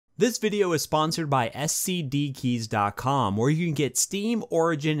This video is sponsored by scdkeys.com, where you can get Steam,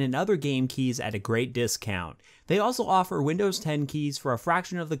 Origin, and other game keys at a great discount. They also offer Windows 10 keys for a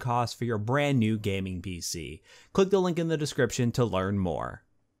fraction of the cost for your brand new gaming PC. Click the link in the description to learn more.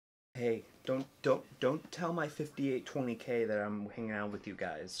 Hey, don't tell my 5820K that I'm hanging out with you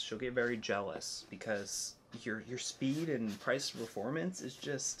guys. She'll get very jealous because your speed and price performance is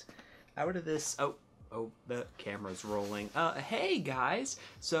just out of this. Oh, the camera's rolling. Hey guys.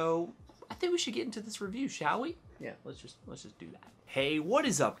 So I think we should get into this review, shall we? Yeah, let's just do that. Hey, what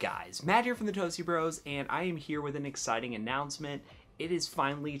is up, guys? Matt here from the Toasty Bros, and I am here with an exciting announcement. It is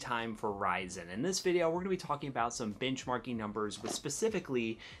finally time for Ryzen. In this video, we're going to be talking about some benchmarking numbers with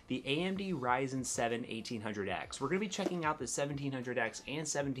specifically the AMD Ryzen 7 1800X. We're going to be checking out the 1700X and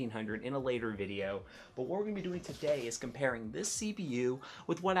 1700 in a later video, but what we're going to be doing today is comparing this CPU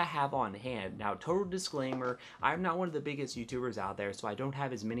with what I have on hand. Now, total disclaimer, I'm not one of the biggest YouTubers out there, so I don't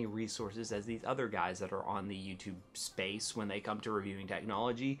have as many resources as these other guys that are on the YouTube space when they come to reviewing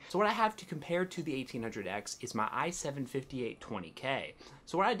technology. So what I have to compare to the 1800X is my i7 5820K.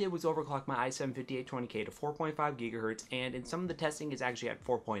 So what I did was overclock my i7 5820K to 4.5 gigahertz, and in some of the testing it's actually at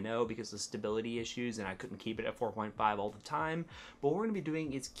 4.0 because of stability issues and I couldn't keep it at 4.5 all the time. But what we're going to be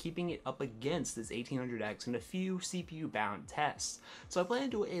doing is keeping it up against this 1800X in a few CPU bound tests. So I plan to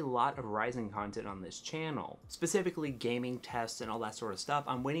do a lot of Ryzen content on this channel, specifically gaming tests and all that sort of stuff.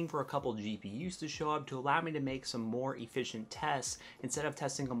 I'm waiting for a couple GPUs to show up to allow me to make some more efficient tests instead of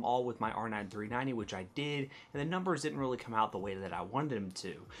testing them all with my R9 390, which I did, and the numbers didn't really come out the way that I wanted them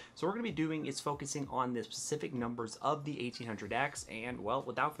to. So what we're going to be doing is focusing on the specific numbers of the 1800X, and well,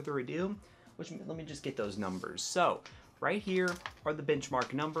 without further ado, let me just get those numbers. So right here are the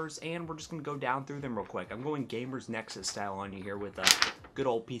benchmark numbers, and we're just going to go down through them real quick. I'm going Gamers Nexus style on you here with a good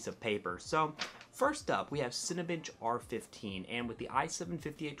old piece of paper. So first up, we have Cinebench R15, and with the i7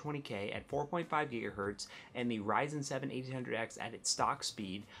 5820K at 4.5 gigahertz and the Ryzen 7 1800X at its stock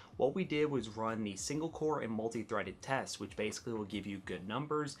speed, what we did was run the single core and multi-threaded test, which basically will give you good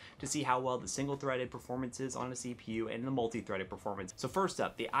numbers to see how well the single-threaded performance is on a CPU and the multi-threaded performance. So first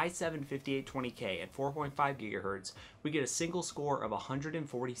up, the i7 5820K at 4.5 gigahertz, we get a single score of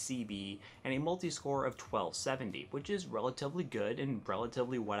 140 CB and a multi-score of 1270, which is relatively good and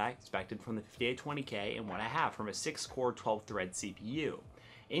relatively what I expected from the 5820K and what I have from a 6-core 12-thread CPU.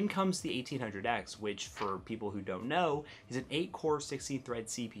 In comes the 1800X, which for people who don't know is an 8-core 16-thread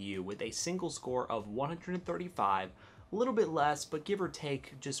CPU with a single score of 135, a little bit less, but give or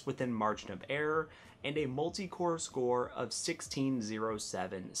take just within margin of error, and a multi-core score of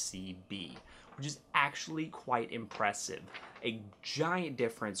 1607 CB, which is actually quite impressive. A giant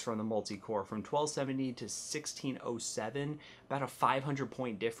difference from the multi-core from 1270 to 1607, about a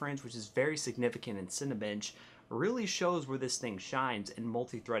 500-point difference, which is very significant in Cinebench. Really shows where this thing shines in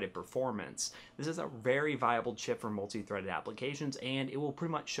multi-threaded performance. This is a very viable chip for multi-threaded applications, and it will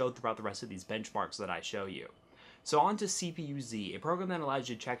pretty much show throughout the rest of these benchmarks that I show you. So on to CPU-Z, a program that allows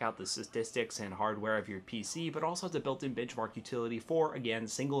you to check out the statistics and hardware of your PC, but also has a built-in benchmark utility for, again,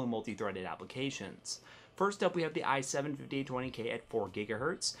 single and multi-threaded applications. First up, we have the i7 5820K at 4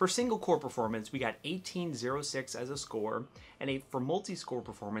 GHz. For single core performance, we got 1806 as a score, and for multi-score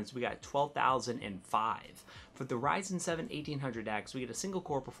performance, we got 12,005. For the Ryzen 7 1800X, we get a single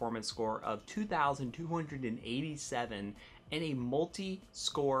core performance score of 2,287 and a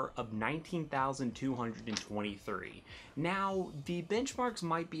multi-score of 19,223. Now, the benchmarks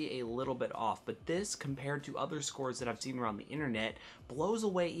might be a little bit off, but this, compared to other scores that I've seen around the internet, blows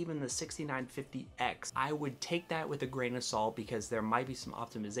away even the 6950X. I would take that with a grain of salt because there might be some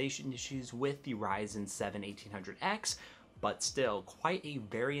optimization issues with the Ryzen 7 1800X, but still, quite a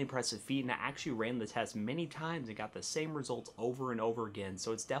very impressive feat, and I actually ran the test many times and got the same results over and over again,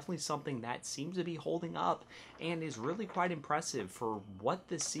 so it's definitely something that seems to be holding up and is really quite impressive for what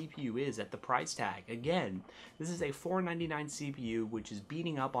this CPU is at the price tag. Again, this is a $499 CPU, which is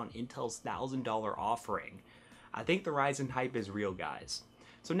beating up on Intel's $1,000 offering. I think the Ryzen hype is real, guys.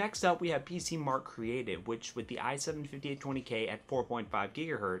 So next up, we have PC Mark Creative, which with the i7 5820K at 4.5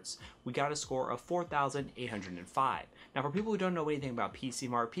 gigahertz, we got a score of 4,805. Now, for people who don't know anything about PC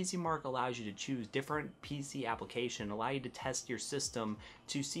Mark allows you to choose different PC application, allow you to test your system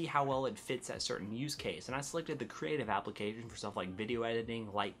to see how well it fits that certain use case. And I selected the creative application for stuff like video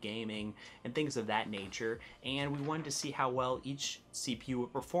editing, light gaming, and things of that nature. And we wanted to see how well each CPU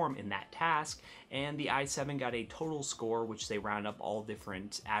would perform in that task. And the i7 got a total score, which they round up all different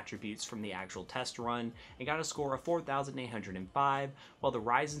different attributes from the actual test run and got a score of 4,805, while the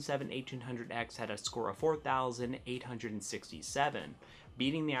Ryzen 7 1800X had a score of 4,867,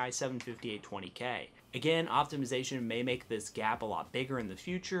 beating the i7 5820K. Again, optimization may make this gap a lot bigger in the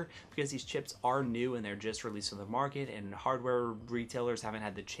future because these chips are new and they're just released on the market, and hardware retailers haven't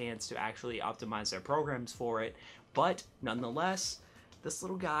had the chance to actually optimize their programs for it. But nonetheless, this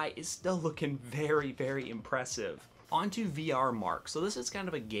little guy is still looking very, very impressive. On to VR Mark. So this is kind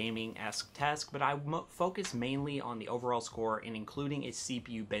of a gaming-esque test, but I focus mainly on the overall score and including a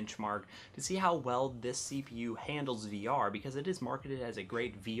CPU benchmark to see how well this CPU handles VR, because it is marketed as a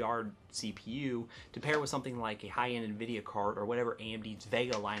great VR CPU to pair with something like a high-end NVIDIA card or whatever AMD's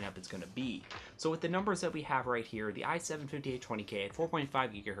Vega lineup is going to be. So with the numbers that we have right here, the i7 5820K at 4.5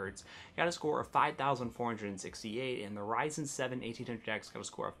 GHz got a score of 5,468, and the Ryzen 7 1800X got a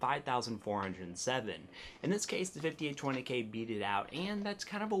score of 5,407. In this case, the 5820K beat it out, and that's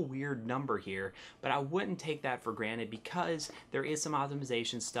kind of a weird number here, but I wouldn't take that for granted because there is some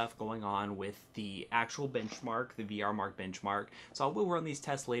optimization stuff going on with the actual benchmark, the VR Mark benchmark. So I will run these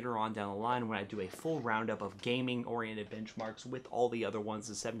tests later on down the line when I do a full roundup of gaming-oriented benchmarks with all the other ones,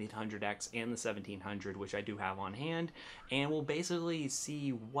 the 1700X and the 1700, which I do have on hand, and we'll basically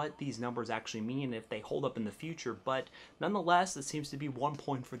see what these numbers actually mean if they hold up in the future. But nonetheless, it seems to be 1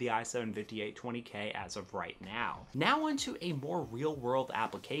 point for the i7 5820K as of right now. Now onto a more real-world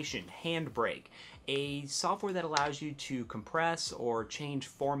application, Handbrake, a software that allows you to compress or change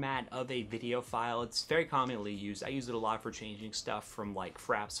format of a video file. It's very commonly used. I use it a lot for changing stuff from like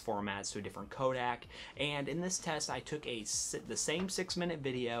Fraps formats to a different codec. And in this test, I took the same 6-minute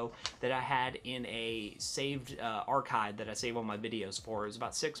video that I had in a saved archive that I save all my videos for. It was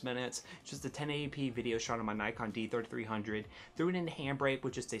about 6 minutes, just a 1080p video shot on my Nikon D3300. Threw it into Handbrake,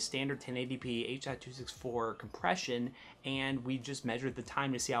 which is a standard 1080p H.264 compression, and we just measured the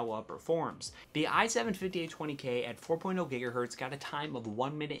time to see how well it performs. The i7 5820K at 4.0 GHz got a time of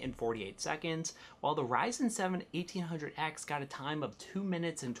 1 minute and 48 seconds, while the Ryzen 7 1800X got a time of 2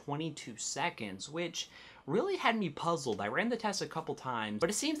 minutes and 22 seconds, which really had me puzzled. I ran the test a couple times, but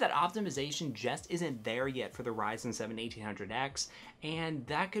it seems that optimization just isn't there yet for the Ryzen 7 1800X, and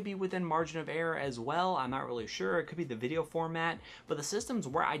that could be within margin of error as well. I'm not really sure. It could be the video format, but the systems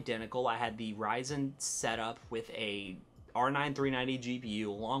were identical. I had the Ryzen set up with a R9 390 GPU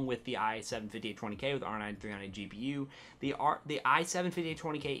along with the i7 5820K with R9 390 GPU. The i7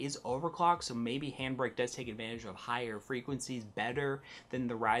 5820K is overclocked, so maybe Handbrake does take advantage of higher frequencies better than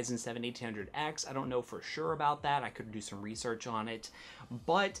the Ryzen 7 1800X. I don't know for sure about that. I could do some research on it,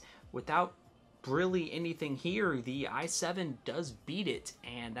 but without really anything here, the i7 does beat it,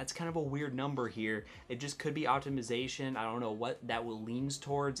 and that's kind of a weird number here. It just could be optimization. I don't know what that will leans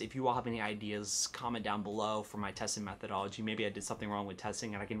towards. If you all have any ideas, comment down below for my testing methodology. Maybe I did something wrong with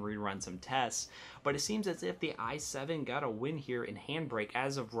testing and I can rerun some tests, but it seems as if the i7 got a win here in Handbrake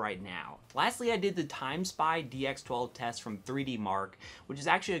as of right now. Lastly, I did the TimeSpy DX12 test from 3D Mark, which is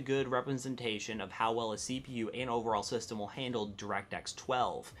actually a good representation of how well a CPU and overall system will handle DirectX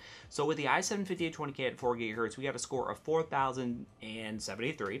 12. So with the i7 5820K at 4 GHz, we got a score of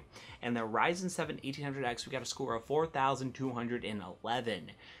 4,073, and the Ryzen 7 1800X, we got a score of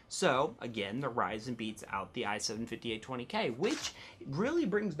 4,211. So again, the Ryzen beats out the i7 5820K, which really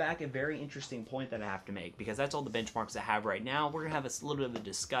brings back a very interesting point that I have to make, because that's all the benchmarks I have right now. We're gonna have a little bit of a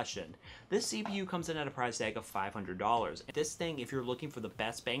discussion. This CPU comes in at a price tag of $500. This thing, if you're looking for the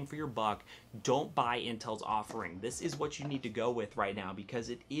best bang for your buck, don't buy Intel's offering. This is what you need to go with right now, because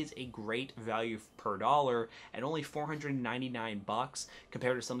it is a great value per dollar at only $499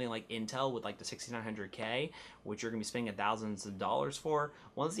 compared to something like Intel with like the 6900K, which you're gonna be spending thousands of dollars for.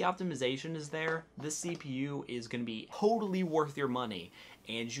 Once the optimization is there, this CPU is gonna be totally worth your money,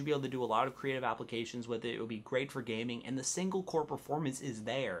 and you'll be able to do a lot of creative applications with it. It will be great for gaming, and the single core performance is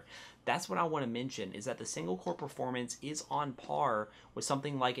there. That's what I want to mention, is that the single core performance is on par with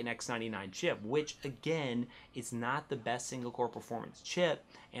something like an X99 chip, which again is not the best single core performance chip,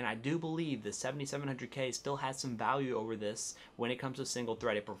 and I do believe the 7700K still has some value over this when it comes to single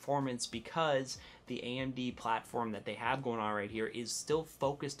threaded performance, because the AMD platform that they have going on right here is still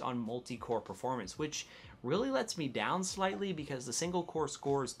focused on multi-core performance, which really lets me down slightly, because the single core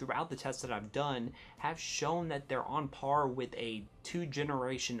scores throughout the tests that I've done have shown that they're on par with a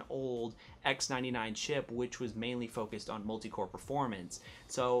 2-generation old X99 chip, which was mainly focused on multi-core performance.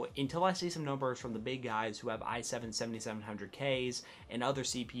 So until I see some numbers from the big guys who have i7 7700Ks and other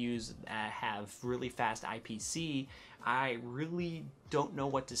CPUs that have really fast IPC, I really don't know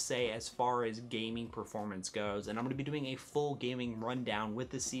what to say as far as gaming performance goes, and I'm going to be doing a full gaming rundown with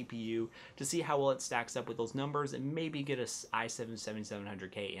the CPU to see how well it stacks up with those numbers and maybe get a i7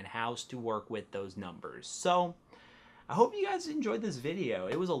 7700K in-house to work with those numbers. So I hope you guys enjoyed this video.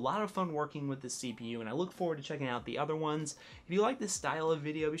 It was a lot of fun working with the CPU, and I look forward to checking out the other ones. If you like this style of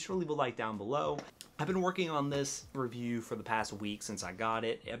video, be sure to leave a like down below. I've been working on this review for the past week since I got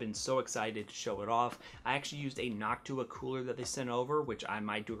it. I've been so excited to show it off. I actually used a Noctua cooler that they sent over, which I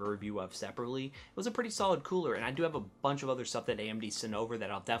might do a review of separately. It was a pretty solid cooler, and I do have a bunch of other stuff that AMD sent over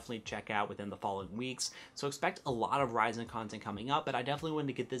that I'll definitely check out within the following weeks. So expect a lot of Ryzen content coming up, but I definitely wanted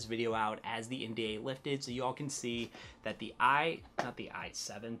to get this video out as the NDA lifted so you all can see that the not the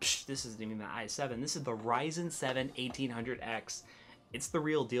i7, this isn't even the i7, this is the Ryzen 7 1800X. It's the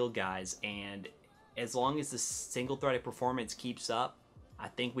real deal, guys, and as long as the single-threaded performance keeps up, I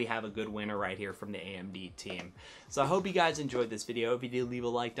think we have a good winner right here from the AMD team. So I hope you guys enjoyed this video. If you did, leave a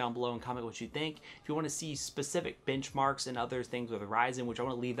like down below and comment what you think. If you want to see specific benchmarks and other things with Ryzen, which I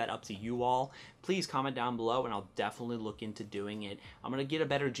want to leave that up to you all, please comment down below and I'll definitely look into doing it. I'm going to get a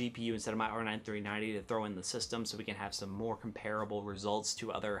better GPU instead of my R9 390 to throw in the system so we can have some more comparable results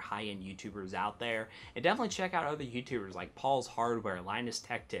to other high-end YouTubers out there. And definitely check out other YouTubers like Paul's Hardware, Linus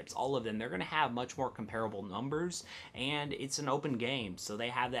Tech Tips, all of them. They're going to have much more comparable numbers, and it's an open game, so they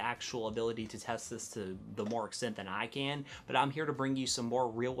have the actual ability to test this to the more extent than I can. But I'm here to bring you some more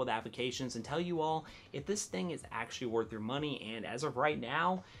real-world applications and tell you all if this thing is actually worth your money. And as of right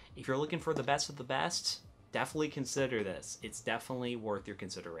now, if you're looking for the best of the best, definitely consider this. It's definitely worth your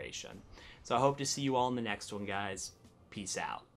consideration. So I hope to see you all in the next one, guys. Peace out.